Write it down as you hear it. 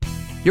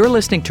You're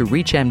listening to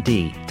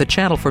ReachMD, the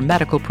channel for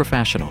medical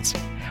professionals.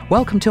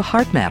 Welcome to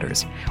Heart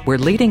Matters, where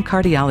leading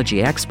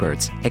cardiology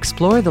experts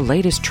explore the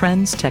latest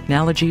trends,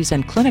 technologies,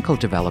 and clinical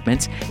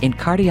developments in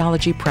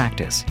cardiology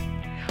practice.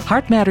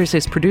 Heart Matters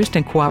is produced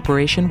in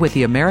cooperation with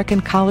the American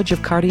College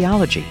of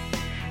Cardiology.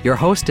 Your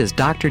host is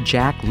Dr.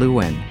 Jack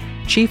Lewin,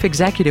 Chief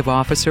Executive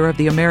Officer of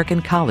the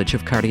American College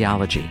of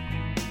Cardiology.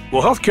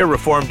 Will healthcare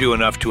reform do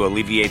enough to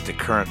alleviate the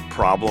current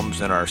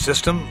problems in our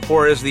system,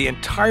 or is the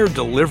entire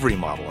delivery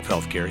model of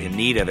healthcare in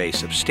need of a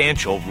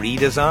substantial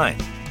redesign?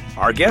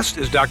 Our guest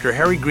is Dr.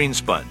 Harry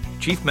Greenspun,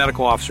 Chief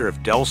Medical Officer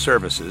of Dell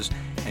Services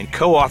and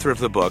co-author of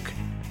the book,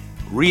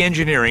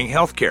 Reengineering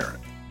Healthcare,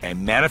 a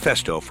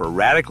manifesto for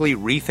radically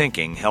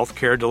rethinking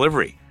healthcare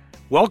delivery.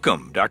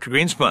 Welcome, Dr.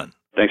 Greenspun.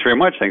 Thanks very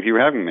much. Thank you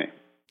for having me.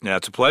 Yeah,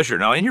 it's a pleasure.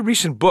 Now, in your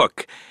recent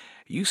book,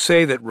 you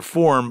say that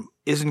reform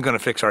isn't going to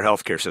fix our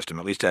healthcare system,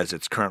 at least as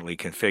it's currently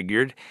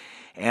configured,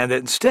 and that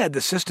instead the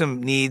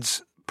system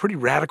needs pretty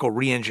radical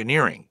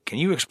reengineering. Can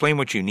you explain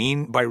what you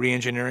mean by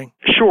reengineering?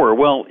 Sure.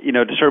 Well,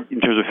 to start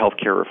in terms of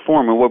healthcare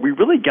reform, and what we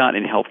really got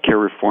in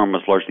healthcare reform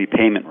was largely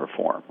payment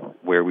reform,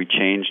 where we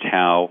changed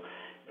how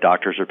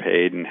doctors are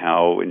paid and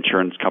how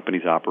insurance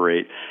companies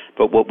operate.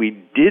 But what we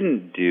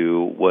didn't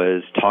do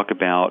was talk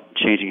about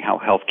changing how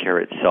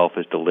healthcare itself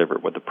is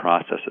delivered, what the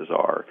processes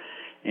are.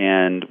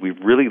 And we've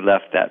really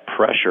left that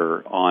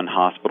pressure on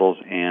hospitals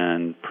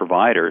and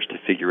providers to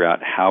figure out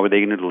how are they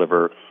going to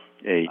deliver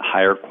a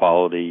higher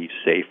quality,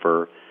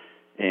 safer,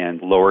 and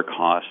lower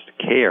cost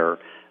care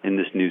in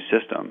this new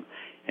system.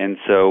 And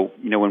so,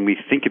 when we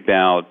think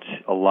about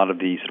a lot of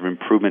these sort of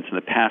improvements in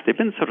the past, they've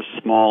been sort of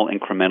small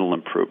incremental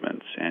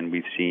improvements. And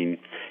we've seen,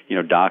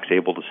 docs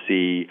able to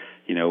see,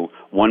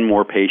 one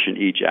more patient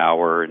each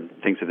hour and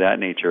things of that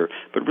nature.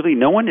 But really,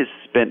 no one has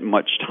spent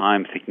much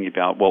time thinking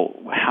about, well,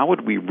 how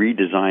would we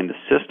redesign the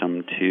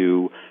system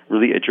to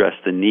really address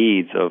the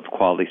needs of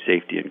quality,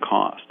 safety, and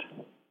cost?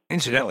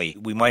 Incidentally,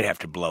 we might have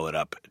to blow it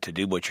up to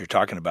do what you're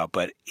talking about,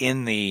 but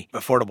in the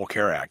Affordable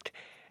Care Act,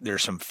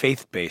 there's some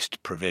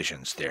faith-based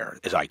provisions there,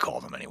 as I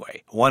call them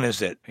anyway. One is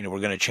that we're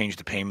going to change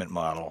the payment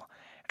model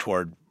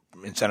toward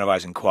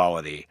incentivizing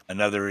quality.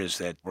 Another is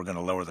that we're going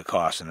to lower the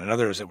cost, and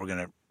another is that we're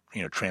going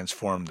to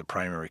transform the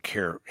primary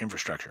care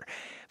infrastructure.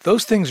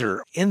 Those things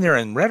are in there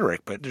in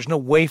rhetoric, but there's no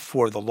way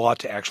for the law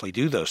to actually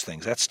do those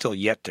things. That's still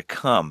yet to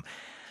come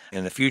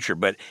in the future.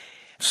 But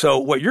so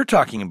what you're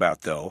talking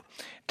about, though,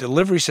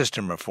 delivery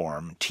system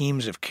reform,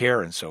 teams of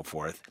care and so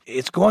forth,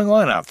 it's going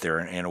on out there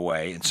in a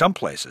way in some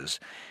places.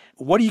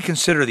 What do you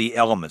consider the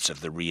elements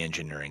of the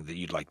reengineering that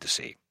you'd like to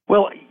see?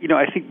 Well,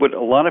 I think what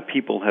a lot of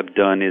people have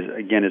done is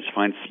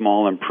find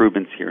small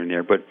improvements here and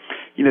there. But,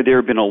 there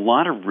have been a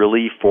lot of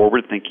really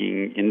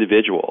forward-thinking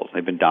individuals.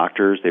 They've been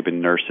doctors, they've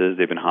been nurses,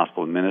 they've been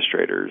hospital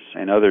administrators,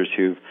 and others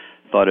who've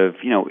thought of,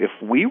 if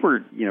we were,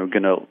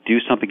 going to do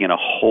something in a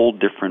whole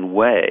different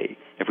way,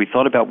 if we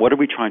thought about what are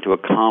we trying to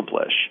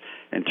accomplish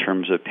in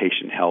terms of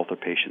patient health or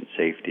patient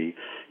safety,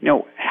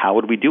 how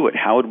would we do it?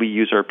 How would we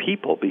use our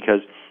people?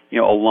 Because a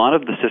lot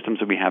of the systems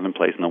that we have in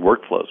place and the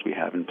workflows we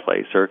have in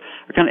place are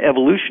kind of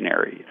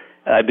evolutionary.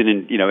 I've been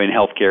in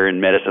healthcare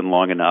and medicine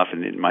long enough,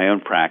 and in my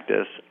own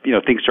practice,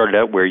 things started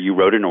out where you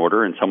wrote an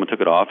order and someone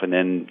took it off, and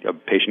then a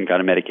patient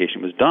got a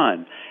medication, was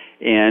done.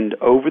 And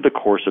over the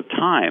course of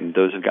time,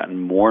 those have gotten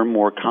more and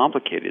more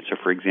complicated. So,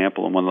 for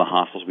example, in one of the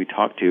hospitals we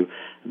talked to,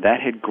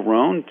 that had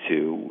grown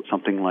to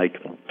something like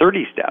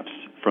 30 steps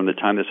from the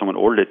time that someone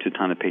ordered it to the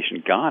time the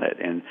patient got it.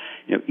 And,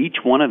 each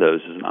one of those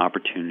is an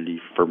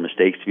opportunity for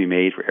mistakes to be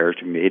made, for errors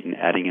to be made, and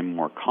adding in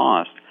more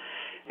cost.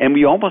 And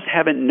we almost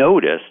haven't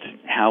noticed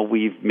how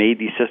we've made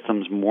these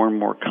systems more and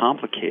more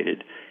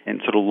complicated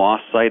and sort of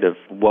lost sight of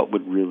what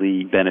would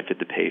really benefit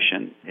the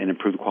patient and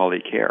improve the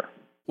quality of care.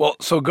 Well,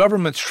 so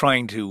government's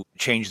trying to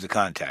change the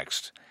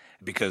context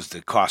because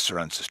the costs are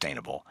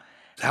unsustainable.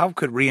 How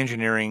could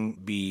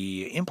reengineering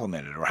be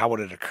implemented, or how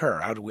would it occur?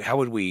 How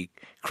would we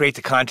create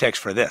the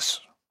context for this?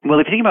 Well,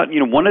 if you think about,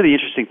 one of the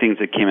interesting things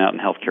that came out in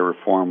healthcare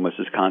reform was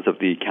this concept of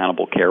the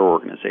Accountable Care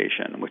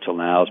Organization, which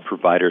allows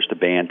providers to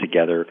band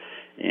together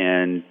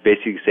and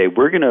basically say,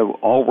 we're going to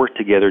all work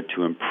together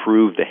to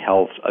improve the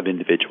health of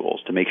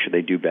individuals, to make sure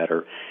they do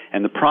better.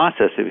 And the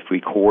process, if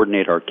we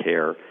coordinate our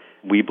care,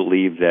 we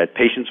believe that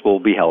patients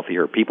will be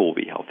healthier, people will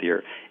be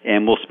healthier,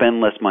 and we'll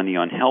spend less money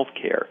on health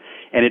care.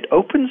 And it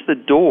opens the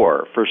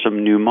door for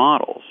some new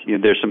models.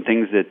 There's some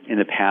things that in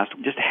the past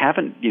just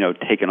haven't,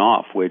 taken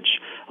off, which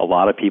a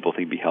lot of people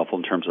think would be helpful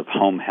in terms of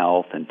home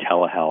health and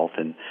telehealth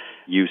and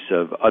use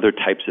of other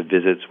types of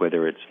visits,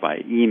 whether it's by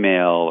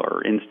email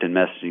or instant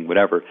messaging,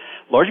 whatever,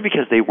 largely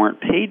because they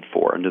weren't paid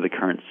for under the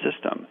current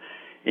system.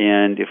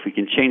 And if we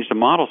can change the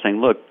model saying,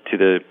 look, to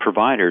the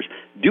providers,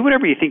 do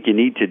whatever you think you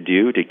need to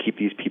do to keep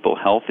these people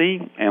healthy,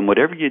 and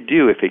whatever you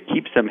do, if it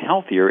keeps them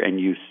healthier and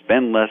you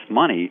spend less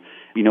money,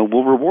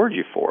 we'll reward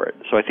you for it.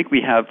 So I think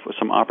we have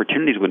some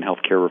opportunities with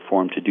healthcare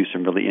reform to do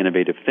some really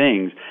innovative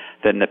things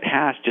that in the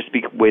past, just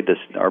the way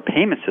our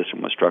payment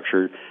system was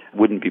structured,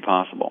 wouldn't be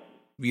possible.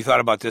 You thought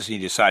about this and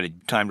you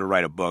decided time to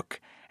write a book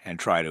and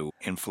try to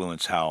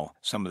influence how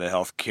some of the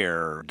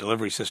healthcare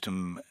delivery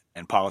system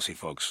and policy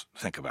folks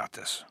think about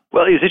this?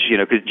 Well, it's interesting,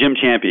 because Jim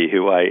Champy,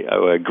 who I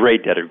owe a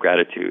great debt of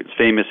gratitude, is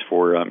famous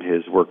for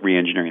his work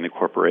re-engineering the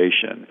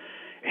corporation.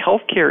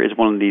 Healthcare is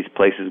one of these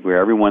places where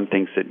everyone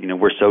thinks that,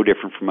 we're so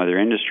different from other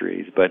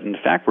industries, but in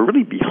fact, we're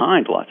really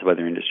behind lots of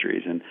other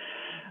industries. And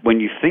when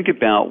you think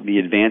about the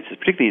advances,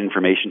 particularly in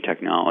information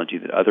technology,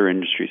 that other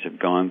industries have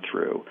gone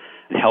through,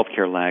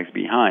 healthcare lags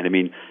behind.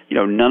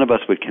 None of us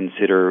would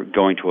consider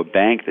going to a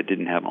bank that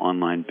didn't have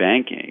online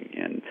banking,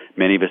 and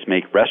many of us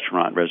make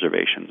restaurant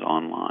reservations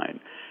online.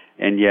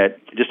 And yet,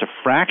 just a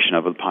fraction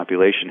of the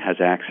population has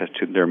access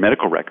to their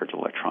medical records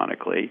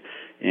electronically.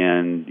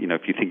 And,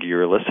 if you think of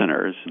your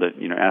listeners, that,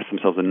 ask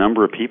themselves the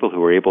number of people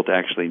who are able to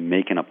actually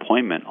make an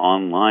appointment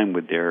online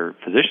with their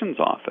physician's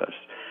office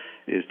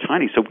is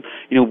tiny. So,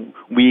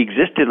 we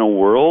exist in a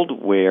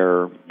world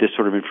where this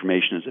sort of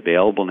information is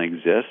available and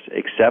exists,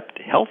 except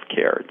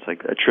healthcare. It's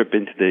like a trip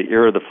into the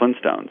era of the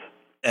Flintstones.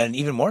 And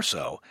even more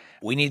so,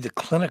 we need the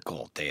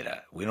clinical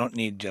data. We don't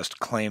need just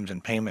claims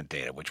and payment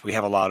data, which we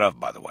have a lot of,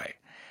 by the way.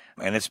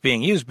 And it's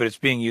being used, but it's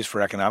being used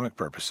for economic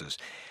purposes.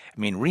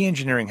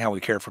 Re-engineering how we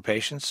care for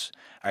patients,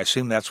 I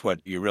assume that's what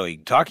you're really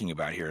talking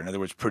about here. In other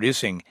words,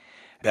 producing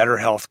better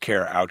health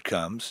care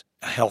outcomes,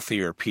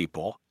 healthier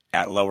people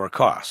at lower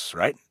costs,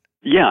 right?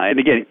 Yeah, and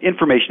again,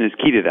 information is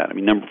key to that.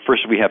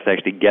 First we have to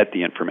actually get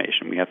the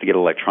information. We have to get it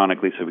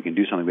electronically so we can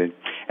do something with it.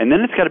 And then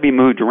it's got to be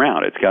moved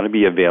around. It's got to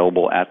be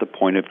available at the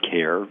point of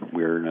care.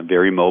 We're in a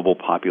very mobile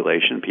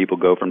population. People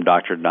go from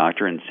doctor to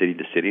doctor and city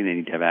to city. They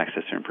need to have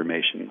access to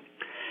information.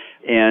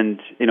 And,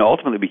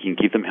 ultimately we can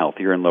keep them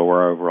healthier and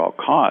lower our overall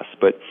costs.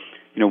 But,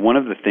 one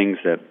of the things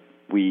that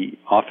we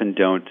often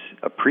don't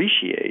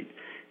appreciate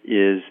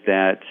is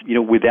that,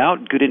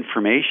 without good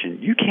information,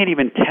 you can't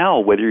even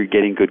tell whether you're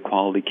getting good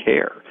quality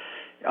care.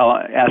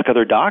 Ask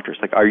other doctors,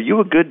 are you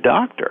a good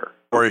doctor?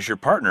 Or is your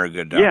partner a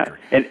good doctor?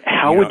 Yeah, and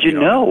how would you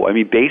know?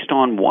 Based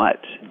on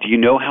what? Do you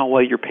know how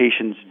well your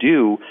patients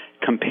do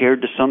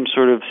compared to some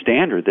sort of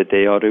standard that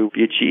they ought to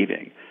be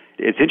achieving?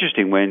 It's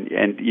interesting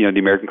the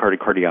American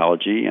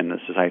Cardiology and the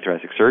Society of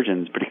Thoracic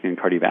Surgeons, particularly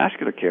in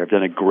cardiovascular care, have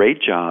done a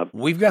great job.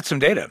 We've got some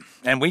data,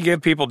 and we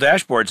give people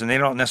dashboards, and they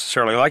don't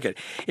necessarily like it.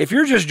 If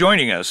you're just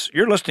joining us,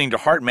 you're listening to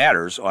Heart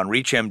Matters on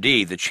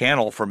ReachMD, the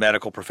channel for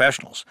medical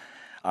professionals.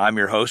 I'm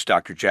your host,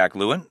 Dr. Jack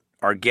Lewin.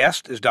 Our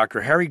guest is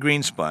Dr. Harry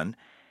Greenspun,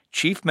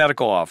 Chief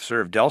Medical Officer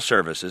of Dell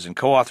Services and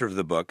co-author of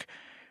the book,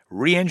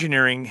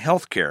 Re-Engineering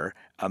Healthcare,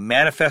 a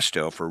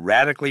Manifesto for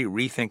Radically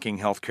Rethinking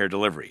Healthcare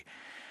Delivery.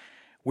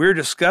 We're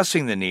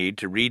discussing the need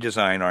to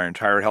redesign our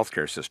entire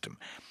healthcare system.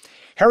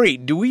 Harry,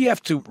 do we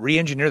have to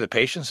re-engineer the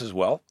patients as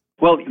well?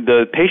 Well,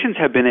 the patients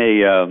have been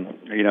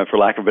for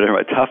lack of a better term,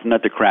 a tough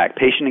nut to crack.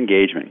 Patient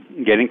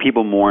engagement, getting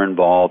people more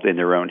involved in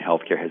their own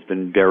healthcare has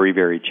been very,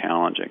 very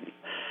challenging.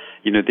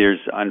 There's,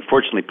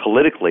 unfortunately,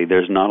 politically,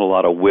 there's not a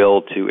lot of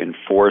will to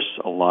enforce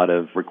a lot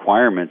of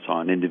requirements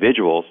on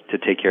individuals to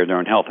take care of their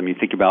own health.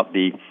 Think about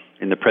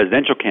in the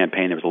presidential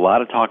campaign, there was a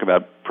lot of talk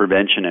about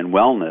prevention and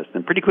wellness,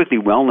 and pretty quickly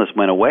wellness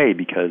went away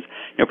because,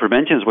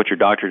 prevention is what your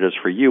doctor does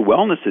for you.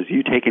 Wellness is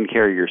you taking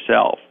care of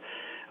yourself.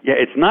 Yeah,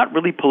 it's not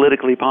really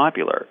politically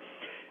popular.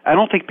 I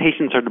don't think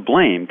patients are to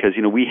blame because,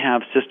 we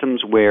have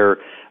systems where,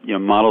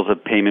 models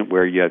of payment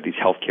where you have these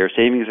healthcare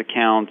savings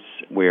accounts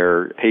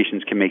where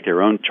patients can make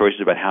their own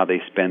choices about how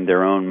they spend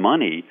their own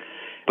money.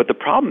 But the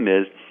problem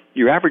is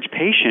your average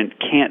patient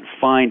can't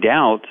find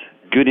out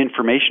good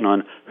information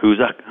on who's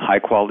a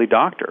high-quality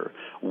doctor,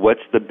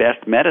 what's the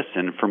best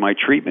medicine for my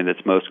treatment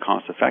that's most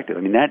cost-effective.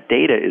 That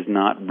data is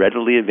not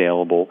readily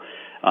available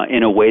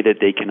in a way that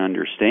they can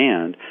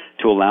understand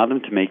to allow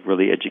them to make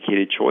really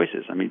educated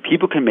choices.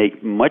 People can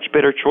make much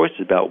better choices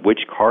about which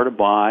car to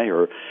buy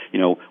or,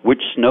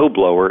 which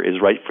snowblower is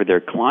right for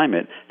their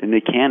climate than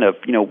they can of,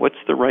 what's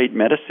the right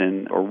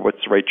medicine or what's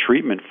the right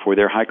treatment for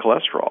their high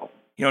cholesterol.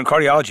 In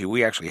cardiology,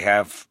 we actually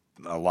have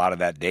a lot of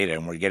that data,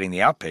 and we're getting the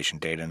outpatient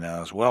data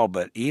now as well.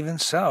 But even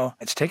so,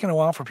 it's taken a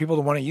while for people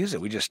to want to use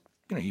it. We just,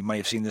 you might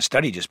have seen this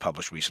study just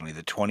published recently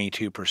that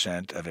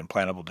 22% of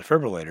implantable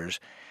defibrillators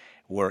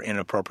were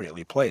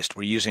inappropriately placed.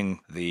 We're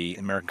using the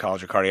American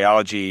College of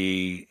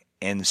Cardiology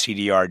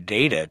NCDR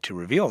data to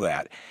reveal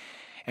that.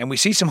 And we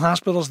see some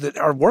hospitals that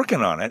are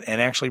working on it and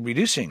actually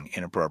reducing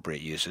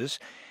inappropriate uses,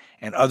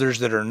 and others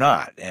that are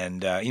not.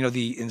 And,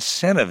 the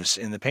incentives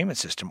in the payment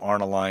system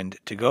aren't aligned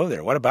to go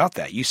there. What about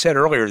that? You said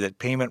earlier that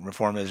payment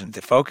reform isn't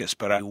the focus,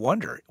 but I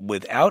wonder,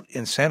 without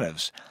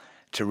incentives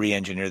to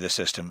re-engineer the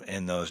system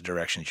in those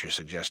directions you're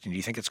suggesting, do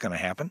you think it's going to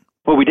happen?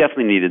 Well, we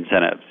definitely need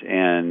incentives,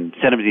 and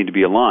incentives need to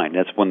be aligned.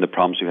 That's one of the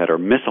problems we had are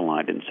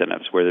misaligned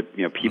incentives, where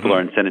people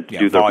are incented to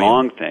do the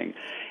wrong thing.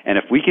 And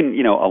if we can,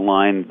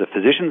 align the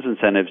physician's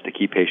incentives to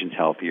keep patients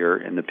healthier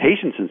and the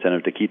patient's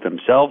incentive to keep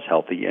themselves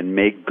healthy and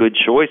make good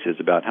choices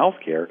about health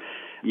care,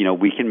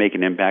 we can make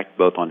an impact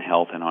both on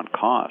health and on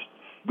cost.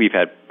 We've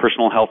had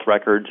personal health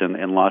records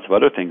and lots of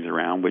other things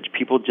around which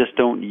people just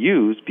don't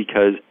use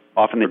because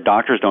often the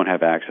doctors don't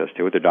have access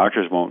to it. The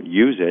doctors won't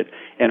use it.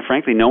 And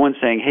frankly, no one's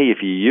saying, hey, if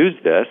you use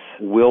this,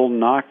 we'll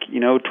knock,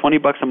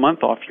 $20 a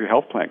month off your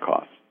health plan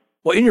costs.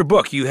 Well, in your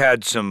book, you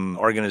had some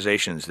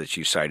organizations that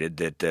you cited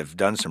that have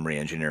done some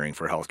reengineering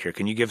for healthcare.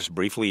 Can you give us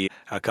briefly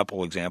a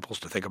couple examples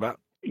to think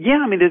about? Yeah,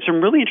 I mean, there's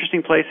some really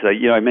interesting places.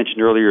 I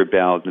mentioned earlier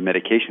about the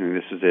medication.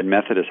 This was at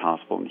Methodist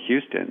Hospital in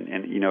Houston.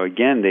 And,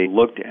 again, they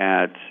looked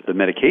at the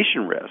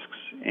medication risks,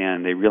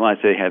 and they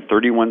realized they had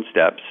 31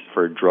 steps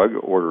for drug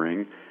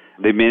ordering.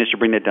 They managed to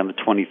bring that down to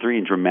 23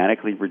 and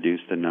dramatically reduce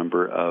the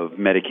number of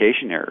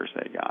medication errors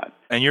they got.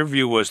 And your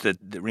view was that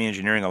the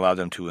reengineering allowed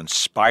them to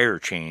inspire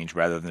change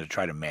rather than to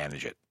try to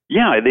manage it.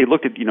 Yeah, they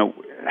looked at,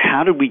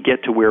 how did we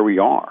get to where we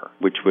are,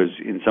 which was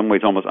in some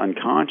ways almost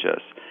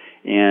unconscious.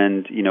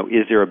 And,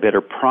 is there a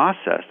better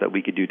process that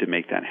we could do to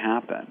make that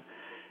happen?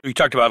 We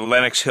talked about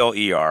Lenox Hill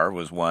ER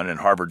was one, and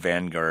Harvard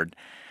Vanguard.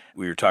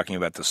 We were talking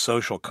about the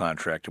social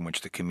contract in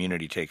which the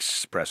community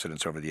takes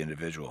precedence over the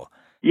individual.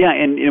 Yeah,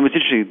 and it was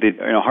interesting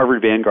that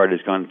Harvard Vanguard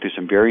has gone through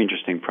some very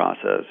interesting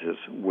processes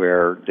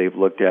where they've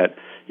looked at,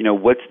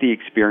 what's the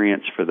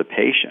experience for the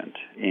patient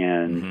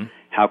and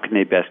how can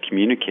they best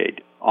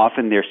communicate.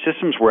 Often their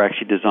systems were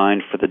actually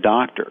designed for the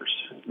doctors,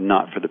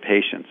 not for the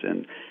patients.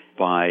 And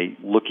by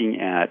looking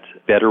at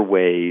better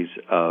ways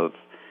of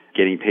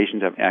getting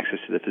patients to have access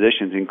to the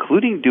physicians,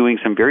 including doing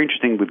some very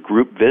interesting with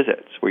group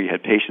visits where you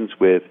had patients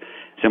with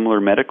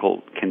similar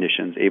medical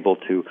conditions able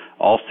to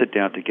all sit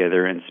down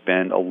together and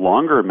spend a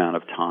longer amount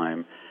of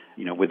time,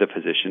 with a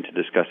physician to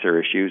discuss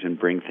their issues and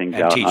bring things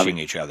out. And teaching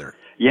each other.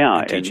 Yeah.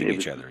 And teaching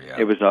each other, yeah.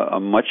 It was a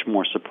much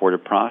more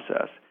supportive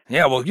process.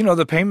 Yeah, well,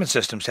 the payment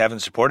systems haven't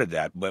supported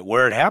that, but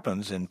where it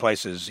happens in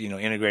places,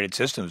 integrated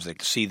systems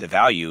that see the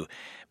value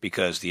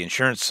because the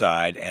insurance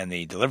side and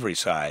the delivery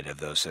side of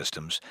those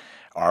systems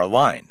are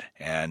aligned.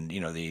 And,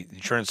 the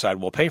insurance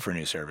side will pay for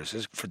new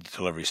services for the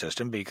delivery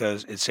system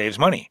because it saves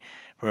money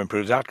or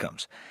improves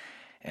outcomes.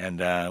 And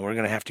we're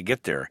going to have to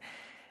get there.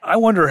 I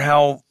wonder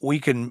how we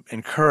can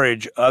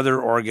encourage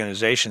other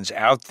organizations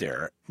out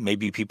there,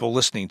 maybe people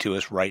listening to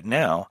us right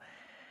now,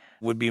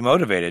 would be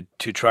motivated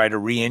to try to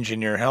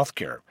re-engineer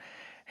healthcare.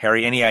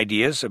 Harry, any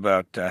ideas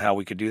about how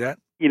we could do that?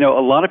 A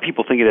lot of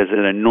people think it as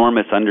an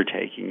enormous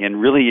undertaking.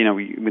 And really,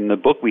 in the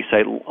book we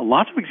cite,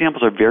 lots of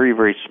examples are very,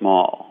 very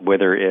small,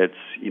 whether it's,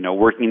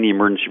 working in the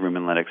emergency room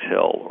in Lenox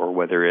Hill or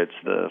whether it's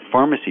the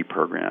pharmacy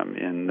program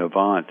in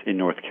Novant in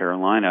North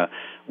Carolina,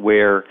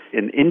 where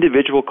an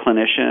individual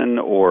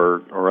clinician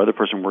or other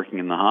person working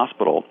in the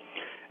hospital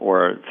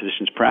or a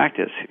physician's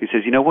practice who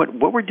says,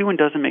 what we're doing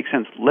doesn't make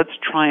sense. Let's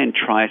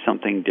try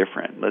something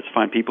different. Let's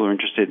find people who are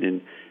interested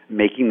in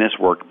making this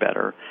work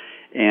better.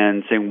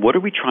 And saying, what are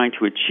we trying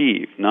to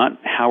achieve? Not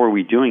how are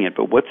we doing it,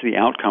 but what's the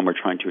outcome we're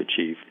trying to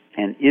achieve?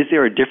 And is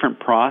there a different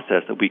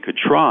process that we could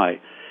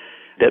try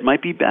that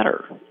might be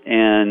better?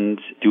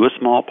 And do a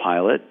small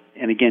pilot,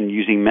 and again,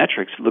 using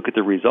metrics, look at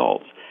the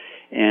results.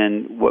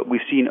 And what we've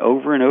seen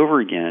over and over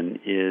again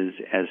is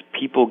as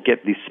people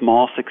get these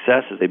small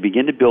successes, they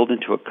begin to build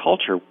into a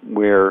culture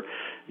where,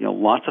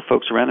 lots of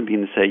folks around them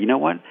begin to say,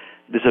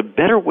 there's a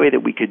better way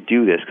that we could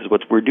do this because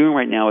what we're doing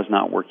right now is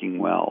not working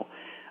well.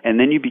 And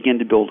then you begin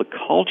to build a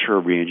culture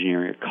of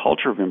reengineering, a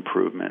culture of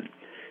improvement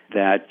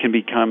that can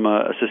become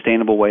a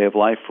sustainable way of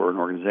life for an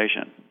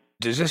organization.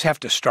 Does this have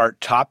to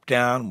start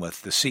top-down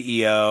with the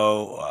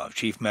CEO,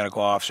 chief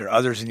medical officer,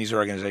 others in these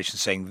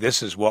organizations saying,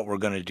 this is what we're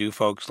going to do,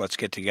 folks, let's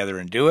get together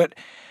and do it?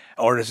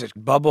 Or does it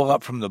bubble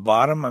up from the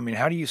bottom? I mean,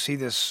 how do you see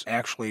this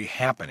actually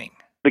happening?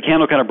 The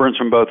candle kind of burns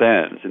from both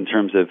ends in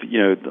terms of,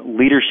 the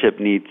leadership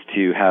needs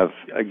to have,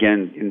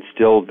 again,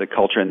 instill the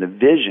culture and the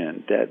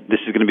vision that this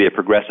is going to be a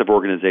progressive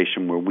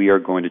organization where we are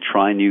going to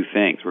try new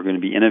things. We're going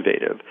to be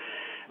innovative.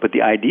 But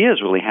the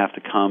ideas really have to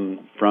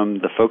come from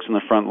the folks on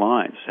the front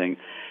lines saying,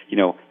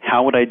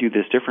 how would I do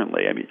this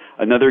differently? I mean,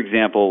 another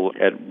example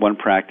at one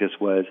practice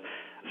was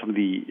some of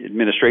the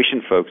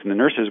administration folks and the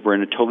nurses were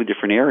in a totally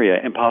different area,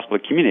 impossible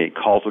to communicate.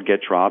 Calls would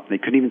get dropped, and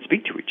they couldn't even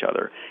speak to each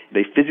other.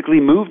 They physically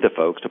moved the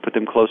folks to put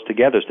them close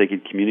together so they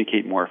could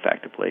communicate more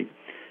effectively.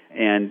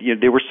 And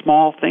there were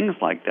small things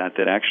like that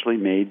that actually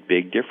made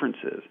big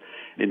differences.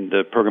 In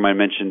the program I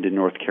mentioned in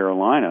North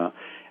Carolina,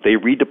 they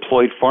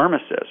redeployed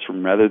pharmacists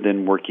from rather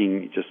than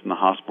working just in the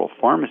hospital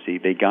pharmacy,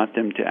 they got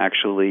them to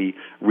actually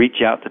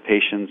reach out to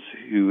patients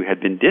who had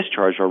been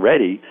discharged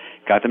already,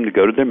 got them to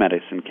go to their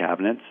medicine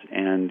cabinets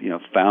and,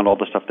 found all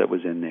the stuff that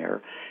was in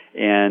there,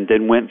 and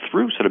then went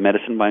through sort of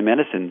medicine by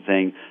medicine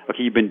saying,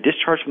 okay, you've been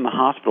discharged from the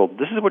hospital.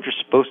 This is what you're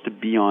supposed to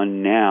be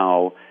on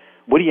now.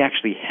 What do you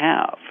actually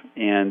have?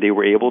 And they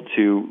were able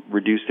to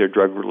reduce their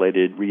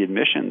drug-related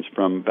readmissions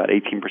from about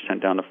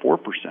 18% down to 4%.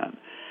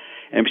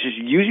 And it's just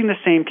using the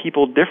same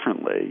people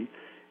differently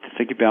to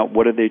think about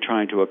what are they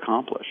trying to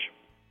accomplish.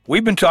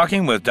 We've been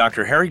talking with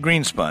Dr. Harry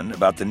Greenspun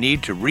about the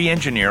need to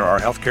re-engineer our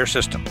healthcare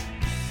system.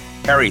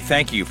 Harry,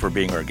 thank you for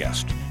being our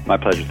guest. My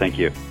pleasure. Thank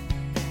you.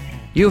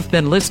 You've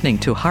been listening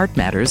to Heart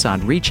Matters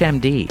on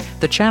ReachMD,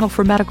 the channel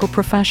for medical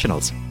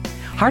professionals.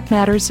 Heart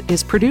Matters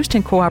is produced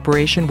in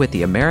cooperation with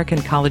the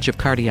American College of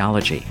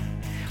Cardiology.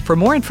 For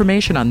more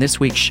information on this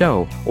week's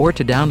show or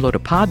to download a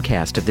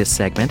podcast of this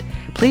segment,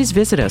 please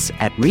visit us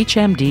at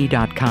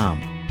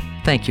reachmd.com.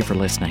 Thank you for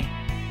listening.